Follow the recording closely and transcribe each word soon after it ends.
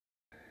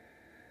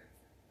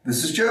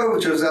This is Joe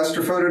with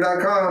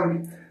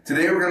joesastrophoto.com.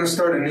 Today we're going to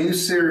start a new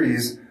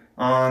series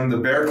on the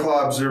Bear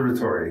Claw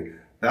Observatory.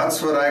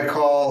 That's what I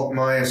call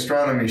my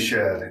astronomy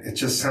shed. It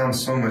just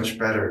sounds so much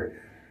better.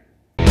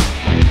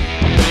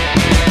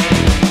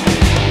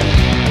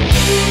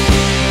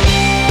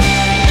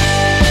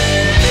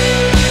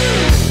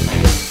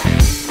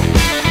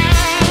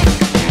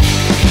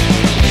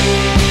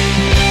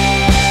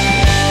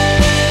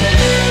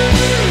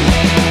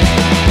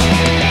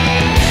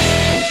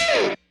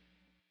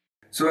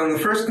 So in the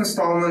first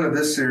installment of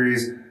this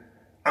series,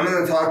 I'm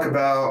going to talk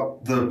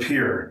about the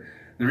Pier.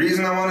 The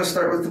reason I want to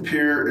start with the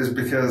Pier is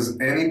because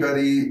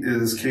anybody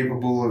is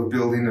capable of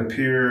building a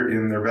pier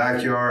in their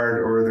backyard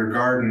or their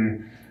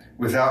garden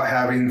without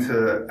having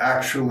to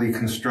actually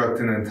construct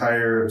an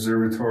entire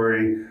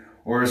observatory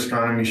or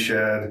astronomy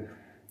shed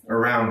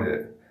around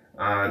it.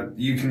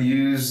 You can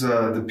use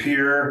the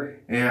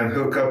Pier and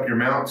hook up your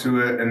mount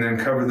to it and then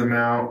cover the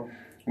mount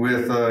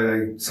with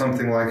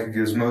something like a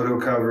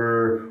gizmodo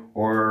cover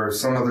or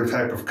some other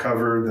type of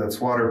cover that's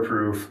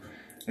waterproof,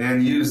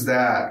 and use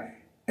that.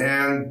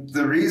 And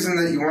the reason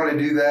that you want to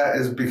do that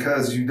is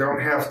because you don't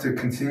have to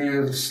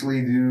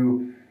continuously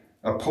do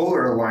a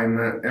polar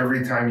alignment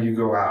every time you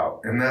go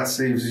out, and that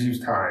saves you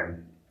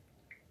time.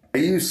 I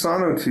use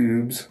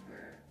sonotubes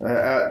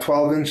at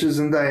 12 inches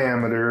in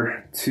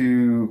diameter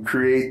to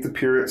create the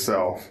pier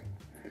itself.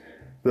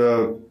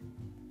 The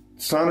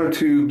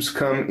sonotubes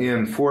come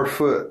in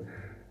 4-foot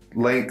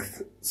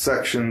length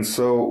sections.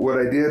 So what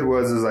I did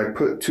was I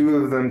put two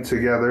of them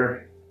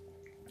together.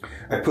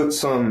 I put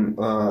some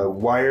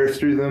wire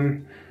through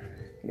them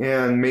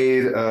and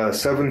made a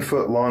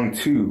 7-foot long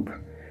tube.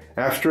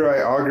 After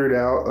I augured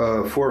out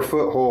a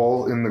 4-foot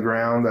hole in the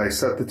ground, I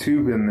set the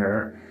tube in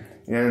there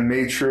and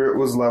made sure it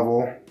was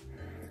level.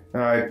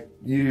 I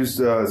used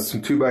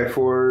some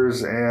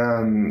 2x4s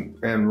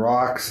and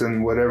rocks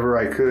and whatever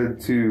I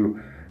could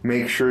to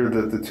make sure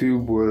that the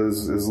tube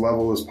was as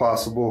level as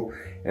possible,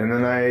 and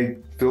then I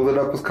filled it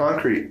up with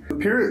concrete. The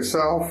pier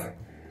itself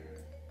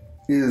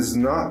is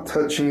not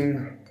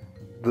touching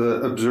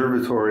the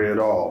observatory at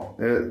all.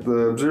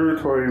 The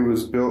observatory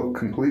was built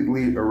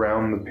completely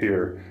around the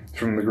pier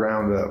from the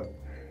ground up.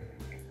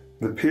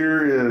 The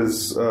pier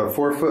is 4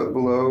 foot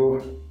below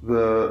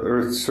the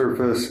Earth's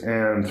surface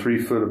and 3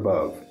 foot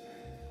above.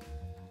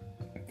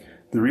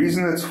 The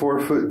reason it's 4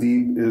 foot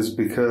deep is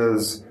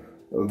because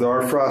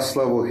our frost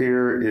level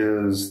here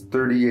is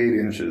 38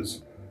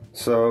 inches.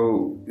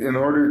 So in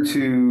order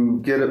to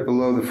get it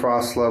below the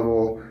frost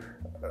level,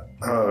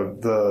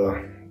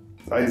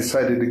 I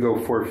decided to go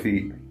 4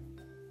 feet.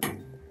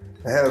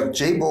 I have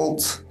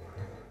J-bolts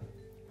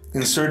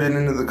inserted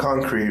into the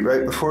concrete.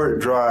 Right before it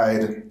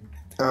dried,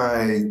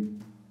 I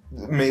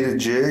made a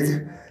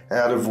jig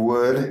out of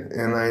wood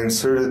and I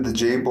inserted the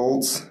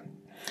J-bolts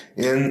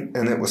in,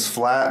 and it was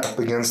flat up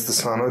against the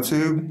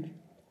sonotube.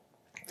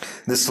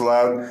 This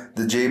allowed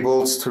the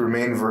J-bolts to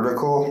remain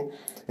vertical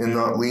and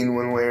not lean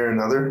one way or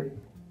another.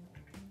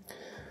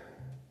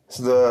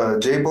 So the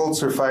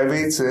J-bolts are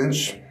 5/8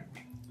 inch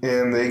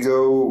and they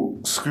go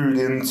screwed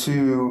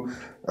into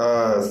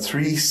a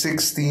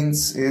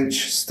 3/16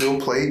 inch steel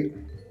plate.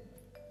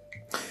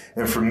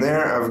 And from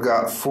there I've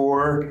got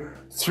 4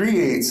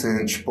 3/8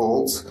 inch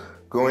bolts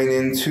going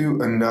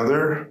into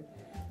another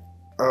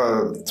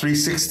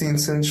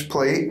 3/16 inch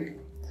plate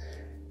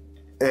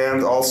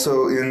and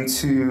also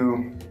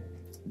into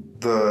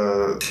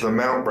the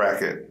mount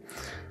bracket.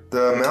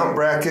 The mount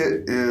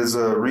bracket is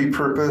a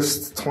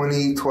repurposed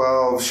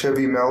 2012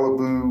 Chevy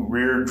Malibu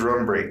rear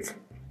drum brake.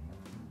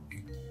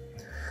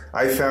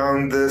 I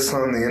found this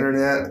on the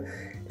internet,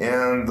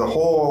 and the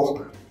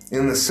hole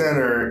in the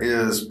center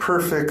is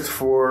perfect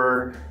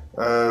for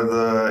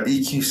the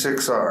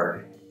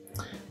EQ6R.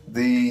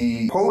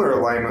 The polar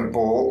alignment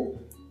bolt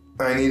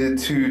I needed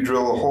to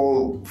drill a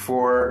hole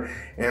for,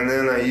 and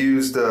then I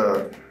used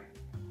a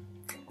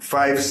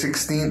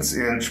 5/16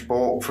 inch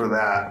bolt for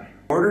that.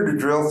 In order to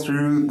drill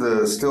through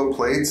the steel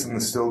plates and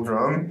the steel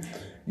drum,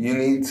 you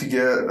need to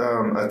get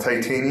a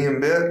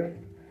titanium bit.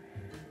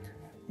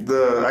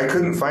 I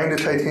couldn't find a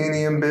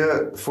titanium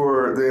bit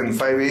in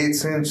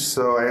 5/8 inch,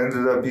 so I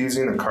ended up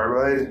using a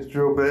carbide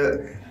drill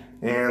bit,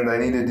 and I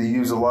needed to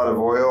use a lot of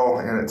oil,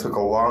 and it took a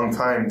long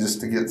time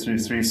just to get through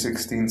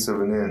 3/16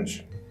 of an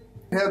inch.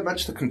 I had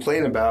much to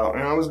complain about,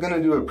 and I was going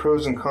to do a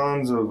pros and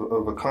cons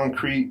of a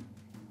concrete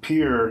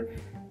pier,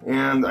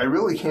 and I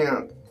really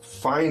can't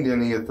find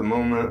any at the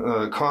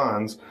moment.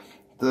 Cons.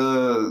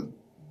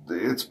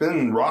 It's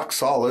been rock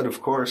solid,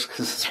 of course,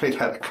 because it's made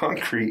out of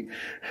concrete.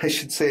 I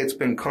should say it's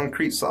been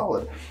concrete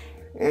solid.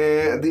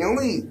 And the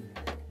only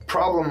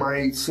problem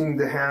I seem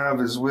to have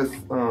is with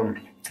the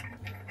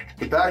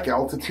back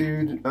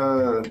altitude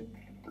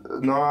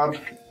knob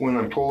when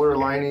I'm polar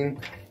aligning.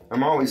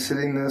 I'm always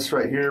hitting this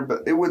right here,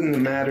 but it wouldn't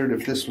have mattered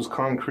if this was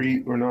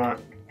concrete or not.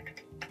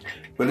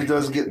 But it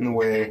does get in the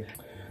way.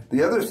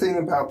 The other thing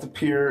about the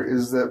pier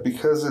is that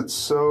because it's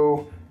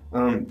so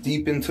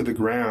deep into the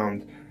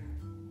ground,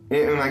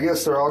 and I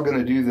guess they're all going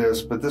to do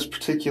this, but this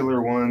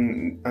particular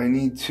one, I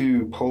need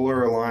to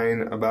polar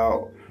align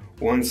about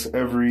once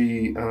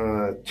every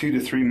 2 to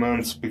 3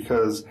 months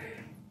because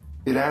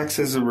it acts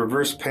as a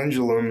reverse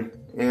pendulum,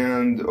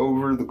 and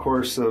over the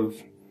course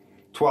of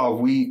 12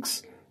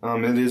 weeks,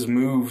 it is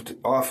moved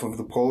off of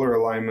the polar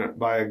alignment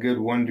by a good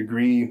 1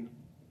 degree.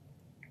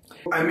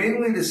 I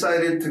mainly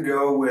decided to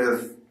go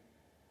with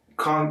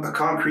a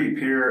concrete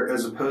pier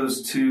as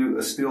opposed to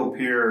a steel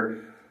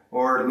pier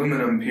or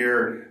aluminum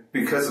pier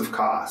because of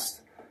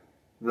cost.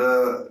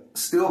 The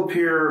steel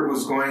pier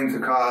was going to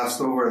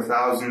cost over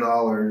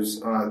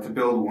 $1,000 to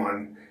build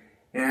one,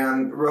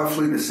 and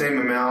roughly the same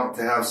amount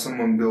to have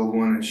someone build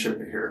one and ship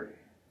it here.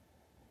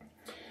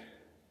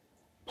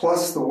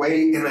 Plus the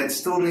weight, and I'd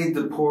still need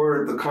to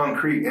pour the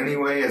concrete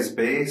anyway as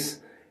base,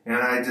 and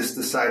I just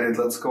decided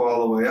let's go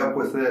all the way up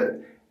with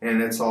it,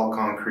 and it's all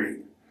concrete.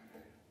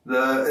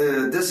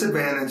 The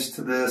disadvantage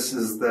to this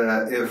is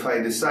that if I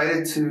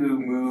decided to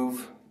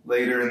move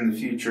later in the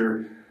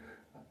future,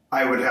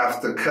 I would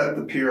have to cut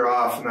the pier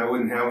off and I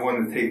wouldn't have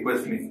one to take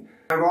with me.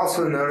 I've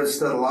also noticed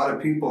that a lot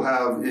of people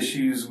have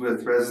issues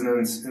with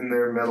resonance in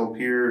their metal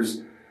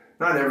piers.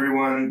 Not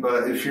everyone,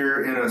 but if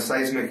you're in a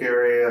seismic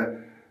area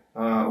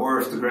or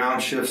if the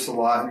ground shifts a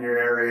lot in your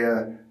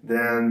area,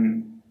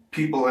 then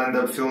people end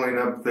up filling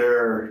up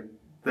their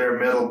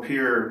metal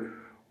pier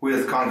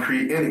with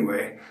concrete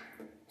anyway.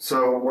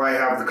 So why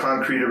have the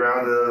concrete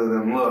around it other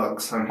than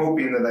looks? I'm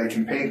hoping that I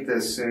can paint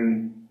this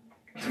soon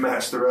to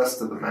match the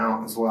rest of the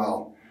mount as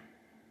well.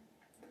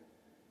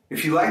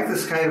 If you like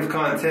this kind of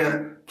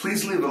content,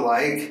 please leave a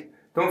like.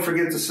 Don't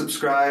forget to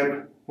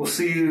subscribe. We'll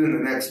see you in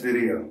the next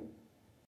video.